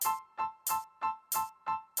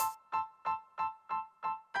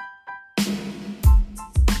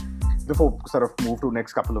before sort of move to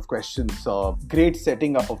next couple of questions, great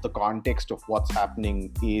setting up of the context of what's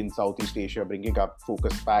happening in Southeast Asia, bringing up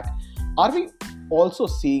focus back. Are we also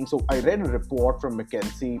seeing, so I read a report from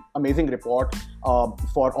McKinsey, amazing report.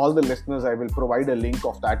 For all the listeners, I will provide a link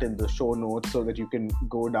of that in the show notes so that you can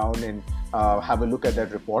go down and have a look at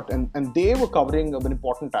that report. And they were covering an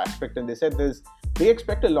important aspect, and they said they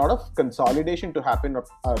expect a lot of consolidation to happen,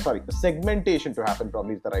 segmentation to happen,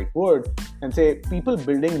 probably is the right word, and say people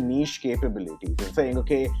building niche capabilities and saying,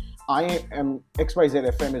 okay, I am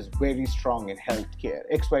XYZ FM is very strong in healthcare.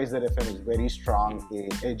 XYZ FM is very strong in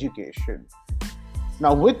education.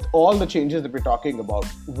 Now, with all the changes that we're talking about,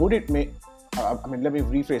 would it make, let me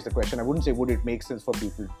rephrase the question. I wouldn't say would it make sense for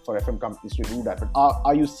FM companies to do that, but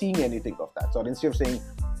are you seeing anything of that? So instead of saying,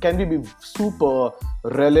 can we be super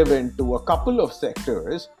relevant to a couple of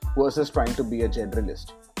sectors versus trying to be a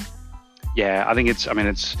generalist? Yeah, I think it's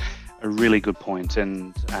a really good point,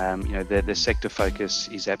 and the sector focus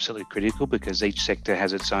is absolutely critical because each sector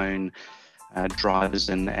has its own drivers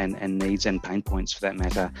and needs and pain points for that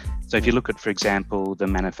matter. So if you look at, for example, the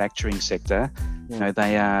manufacturing sector,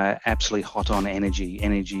 they are absolutely hot on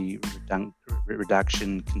energy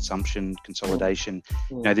reduction, consumption, consolidation.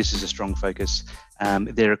 This is a strong focus.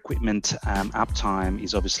 Their equipment uptime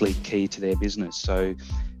is obviously key to their business. So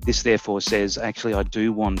this therefore says, actually, I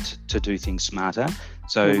do want to do things smarter.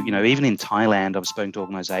 So, even in Thailand, I've spoken to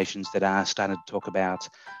organisations that are starting to talk about,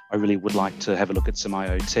 I really would like to have a look at some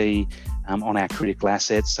IoT on our critical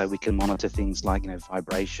assets so we can monitor things like,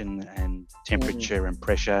 vibration and temperature and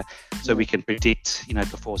pressure, so we can predict,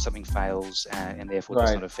 before something fails and therefore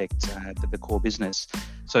does not affect the core business.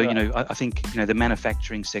 So, I think, the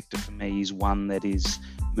manufacturing sector for me is one that is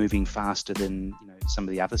moving faster than, some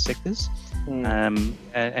of the other sectors.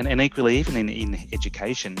 And equally, even in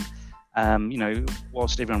education,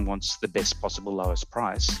 whilst everyone wants the best possible lowest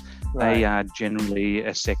price, they are generally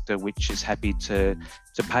a sector which is happy to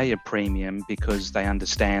pay a premium because they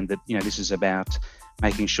understand that this is about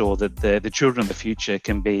making sure that the children of the future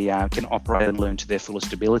can operate and learn to their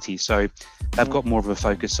fullest ability. So they've got more of a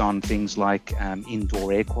focus on things like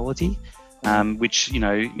indoor air quality, which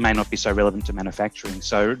may not be so relevant to manufacturing.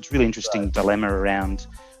 So it's really interesting dilemma around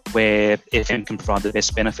where FM can provide the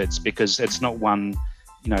best benefits, because it's not one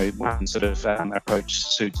sort of approach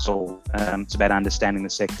suits all. It's about understanding the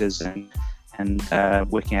sectors and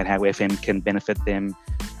working out how FM can benefit them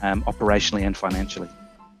operationally and financially.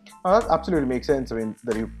 That absolutely makes sense. I mean,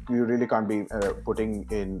 that you really can't be putting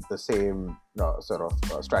in the same sort of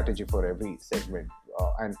strategy for every segment.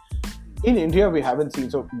 And in India, we haven't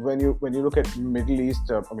seen. So when you look at Middle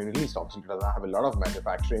East, Middle East obviously doesn't have a lot of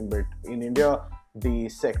manufacturing, but in India, the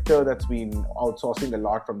sector that's been outsourcing a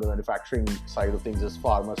lot from the manufacturing side of things is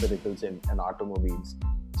pharmaceuticals and automobiles.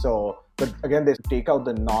 So, but again, they take out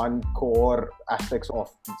the non-core aspects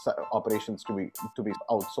of operations to be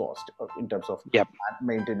outsourced in terms of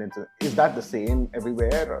maintenance. Is that the same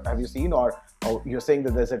everywhere? Have you seen, or you're saying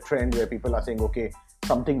that there's a trend where people are saying, okay,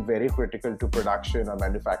 something very critical to production or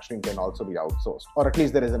manufacturing can also be outsourced, or at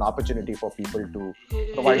least there is an opportunity for people to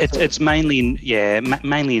provide. It's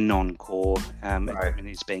mainly non-core equipment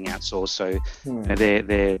is being outsourced. So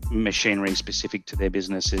their machinery specific to their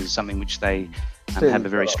business is something which they have a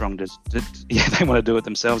very strong. They want to do it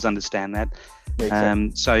themselves. Understand that.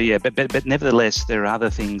 But nevertheless, there are other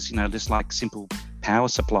things. Just like simple power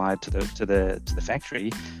supply to the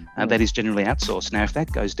factory that is generally outsourced. Now, if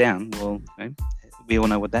that goes down, well. We all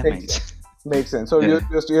know what that means. Makes sense. So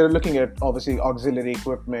you're looking at obviously auxiliary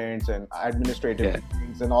equipment and administrative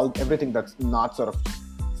things and everything that's not sort of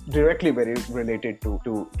directly very related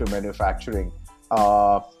to manufacturing.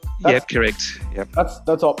 Correct. Yep.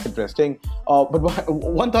 That's all interesting. But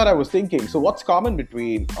one thought I was thinking. So what's common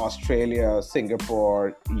between Australia,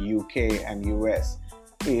 Singapore, UK, and US?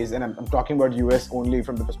 And I'm talking about US only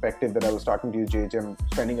from the perspective that I was talking to you, JJ. I'm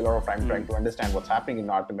spending a lot of time trying to understand what's happening in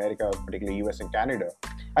North America, particularly US and Canada.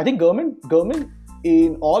 I think government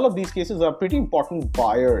in all of these cases are pretty important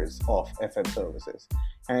buyers of FM services.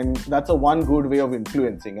 And that's one good way of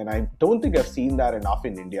influencing. And I don't think I've seen that enough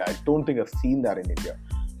in India. I don't think in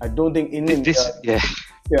India.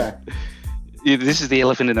 This is the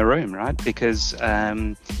elephant in the room, right? Because,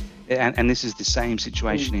 and this is the same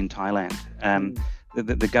situation in Thailand.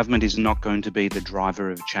 The government is not going to be the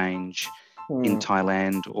driver of change in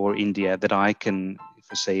Thailand or India that I can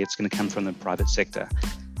foresee. It's going to come from the private sector.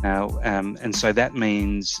 Now, and so that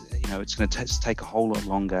means, it's going to take a whole lot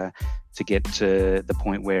longer to get to the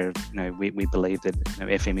point where, we believe that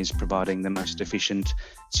FM is providing the most efficient,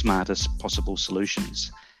 smartest possible solutions.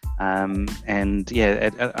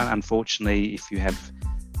 Unfortunately, if you have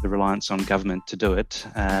the reliance on government to do it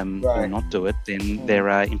or Right. not do it, then there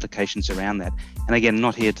are implications around that. And again,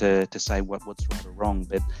 not here to say what's right or wrong,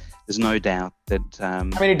 but there's no doubt that I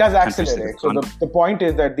mean, it does countries that accelerate. have So gone- the point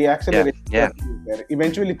is that the acceleration Yeah. is there.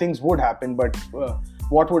 Eventually things would happen, but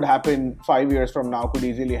what would happen 5 years from now could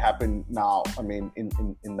easily happen now. I mean,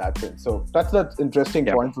 in that sense. So that's interesting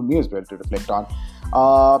Yeah. point for me as well to reflect on.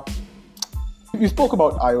 You spoke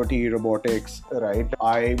about IoT, robotics, right?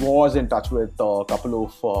 I was in touch with a couple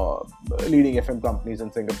of leading FM companies in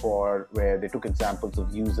Singapore where they took examples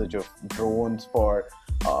of usage of drones for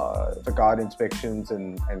car inspections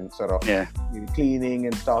and sort of cleaning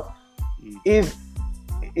and stuff. Is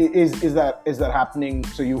that happening?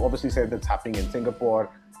 So you obviously said that's happening in Singapore.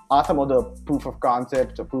 Are some of the proof of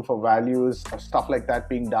concepts or proof of values or stuff like that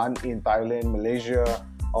being done in Thailand, Malaysia,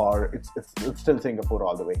 or it's still Singapore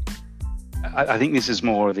all the way? I think this is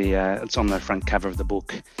more of the, it's on the front cover of the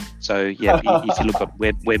book. So yeah, if you look at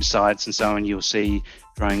websites and so on, you'll see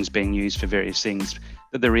drones being used for various things.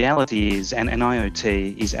 But the reality is, and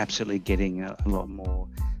IoT is absolutely getting a lot more,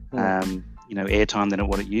 airtime than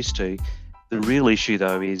what it used to. The real issue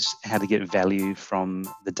though is how to get value from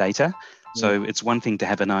the data. So it's one thing to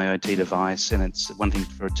have an IoT device and it's one thing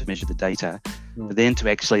for it to measure the data, but then to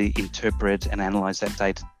actually interpret and analyze that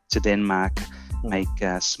data to then make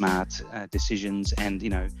smart decisions and,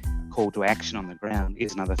 call to action on the ground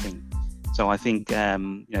is another thing. So I think,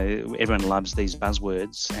 everyone loves these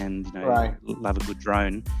buzzwords and, love a good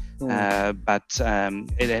drone, but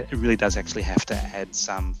it really does actually have to add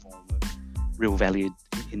some form of real value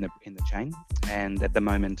in the chain. And at the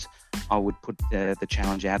moment, I would put the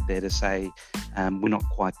challenge out there to say we're not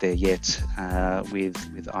quite there yet with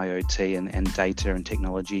IoT and data and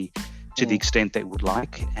technology to the extent that we would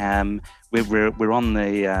like. We're on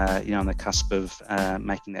the on the cusp of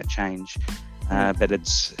making that change, but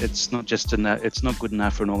it's not just it's not good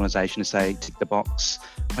enough for an organisation to say tick the box,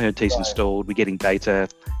 IoT's installed, we're getting data,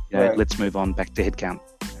 let's move on back to headcount.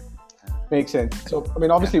 Makes sense. So, I mean,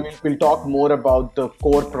 obviously, we'll talk more about the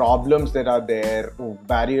core problems that are there,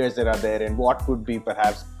 barriers that are there, and what could be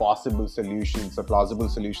perhaps possible solutions or plausible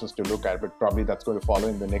solutions to look at. But probably that's going to follow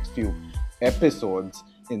in the next few episodes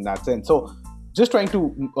in that sense. So, just trying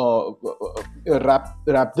to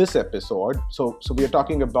wrap this episode. So we are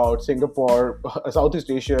talking about Singapore. Southeast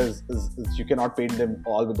Asia is you cannot paint them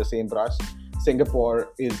all with the same brush.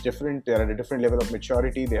 Singapore is different. They're at a different level of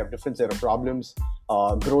maturity. They have different set of problems.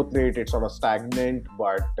 Growth rate, it's sort of stagnant,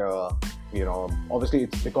 but obviously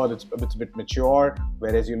it's because it's a bit mature.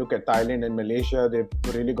 Whereas you look at Thailand and Malaysia, they've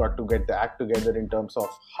really got to get the act together in terms of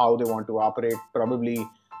how they want to operate. Probably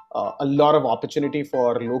a lot of opportunity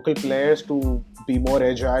for local players to be more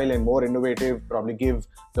agile and more innovative. Probably give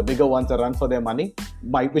the bigger ones a run for their money,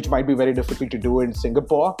 which might be very difficult to do in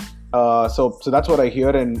Singapore. So that's what I hear,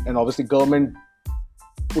 and obviously government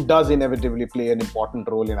does inevitably play an important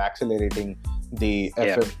role in accelerating the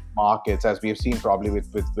FM markets, as we have seen probably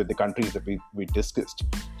with the countries that we discussed.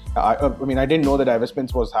 I mean, I didn't know that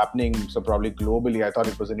divestments was happening, so probably globally. I thought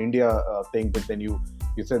it was an India thing, but then you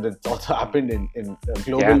said that it's also happened in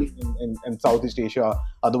globally in Southeast Asia.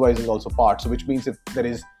 Otherwise, is also part. So which means that there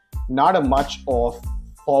is not a much of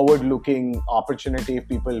forward-looking opportunity if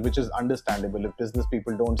people, which is understandable. If business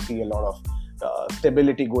people don't see a lot of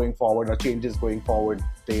stability going forward or changes going forward,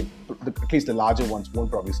 at least the larger ones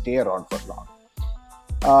won't probably stay around for long.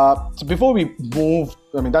 So before we move,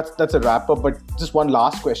 I mean, that's a wrap up, but just one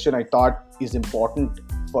last question I thought is important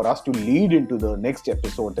for us to lead into the next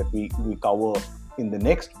episode that we cover in the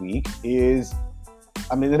next week is,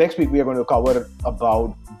 I mean, the next week we are going to cover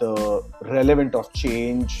about the relevance of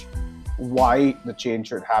change, why the change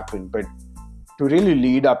should happen. But to really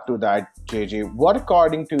lead up to that, JJ, what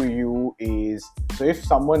according to you is, so if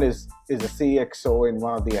someone is a CXO in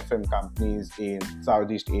one of the FM companies in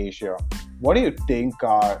Southeast Asia, what do you think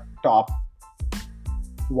are top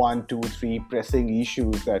 1, 2, 3 pressing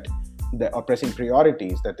issues that are pressing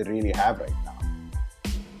priorities that they really have right now?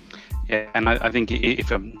 Yeah, and I think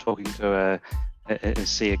if I'm talking to a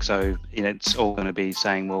CXO, it's all going to be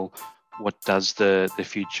saying, well, what does the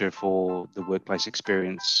future for the workplace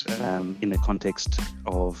experience in the context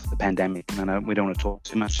of the pandemic? And I know we don't want to talk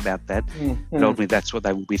too much about that, but ultimately that's what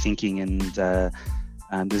they will be thinking. And there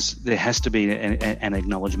has to be an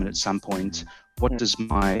acknowledgement at some point. What does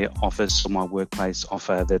my office or my workplace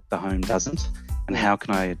offer that the home doesn't? And how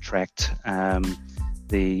can I attract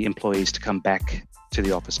the employees to come back to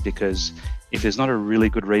the office? Because if there's not a really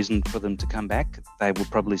good reason for them to come back, they will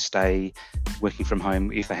probably stay working from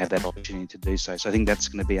home if they have that opportunity to do so. So I think that's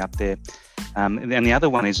going to be up there. And the other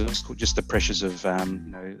one is just the pressures of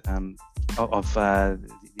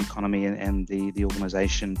economy and the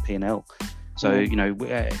organisation P&L. So, you know,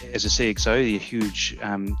 as a CXO, the huge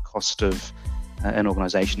cost of an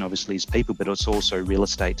organisation obviously is people, but it's also real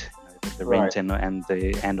estate, you know, the rent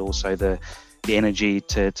and also the energy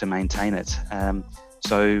to maintain it.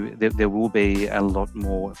 So there will be a lot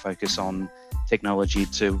more focus on technology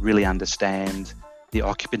to really understand the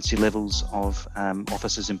occupancy levels of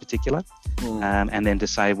offices in particular, and then to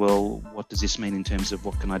say, well, what does this mean in terms of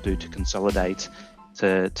what can I do to consolidate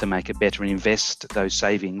to make it better and invest those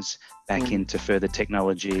savings back into further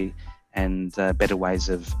technology and better ways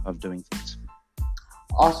of doing things.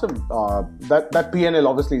 Awesome. That P&L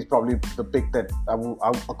obviously is probably the pick that,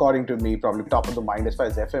 according to me, probably top of the mind as far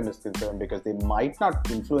as FM is concerned, because they might not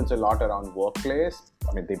influence a lot around workplace.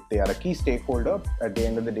 I mean, they are a key stakeholder. At the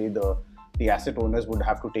end of the day, the asset owners would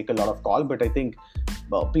have to take a lot of call. But I think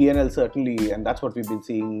P&L certainly, and that's what we've been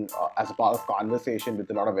seeing as a part of conversation with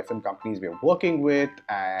a lot of FM companies we're working with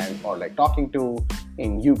or like talking to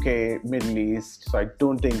in UK, Middle East. So I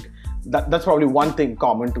don't think that's probably one thing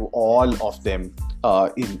common to all of them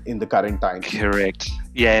in the current time. Correct.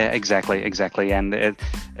 Yeah, exactly. And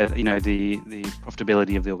you know, the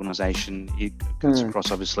profitability of the organisation, it cuts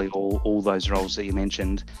across obviously all those roles that you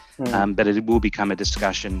mentioned, but it will become a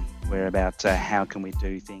discussion where about how can we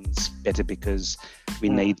do things better, because we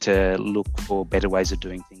need to look for better ways of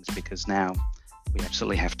doing things, because now we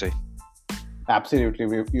absolutely have to. Absolutely.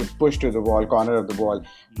 You've pushed to the corner of the wall.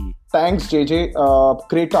 Thanks, JJ.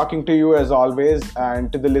 Great talking to you as always.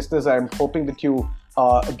 And to the listeners, I'm hoping that you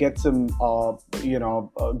get some,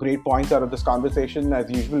 great points out of this conversation. As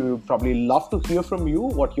usual, we would probably love to hear from you,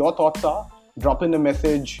 what your thoughts are. Drop in a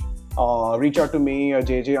message, reach out to me or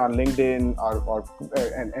JJ on LinkedIn,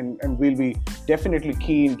 and we'll be definitely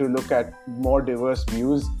keen to look at more diverse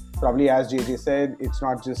views. Probably, as JJ said, it's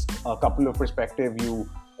not just a couple of perspectives.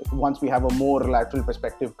 Once we have a more lateral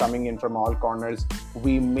perspective coming in from all corners,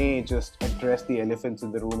 we may just address the elephants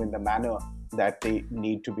in the room in the manner that they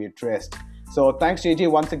need to be addressed. So thanks, JJ,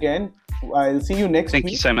 once again. I'll see you next week.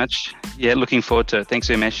 Thank you so much. Yeah, looking forward to it. Thanks,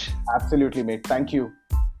 Umesh. Absolutely, mate. Thank you.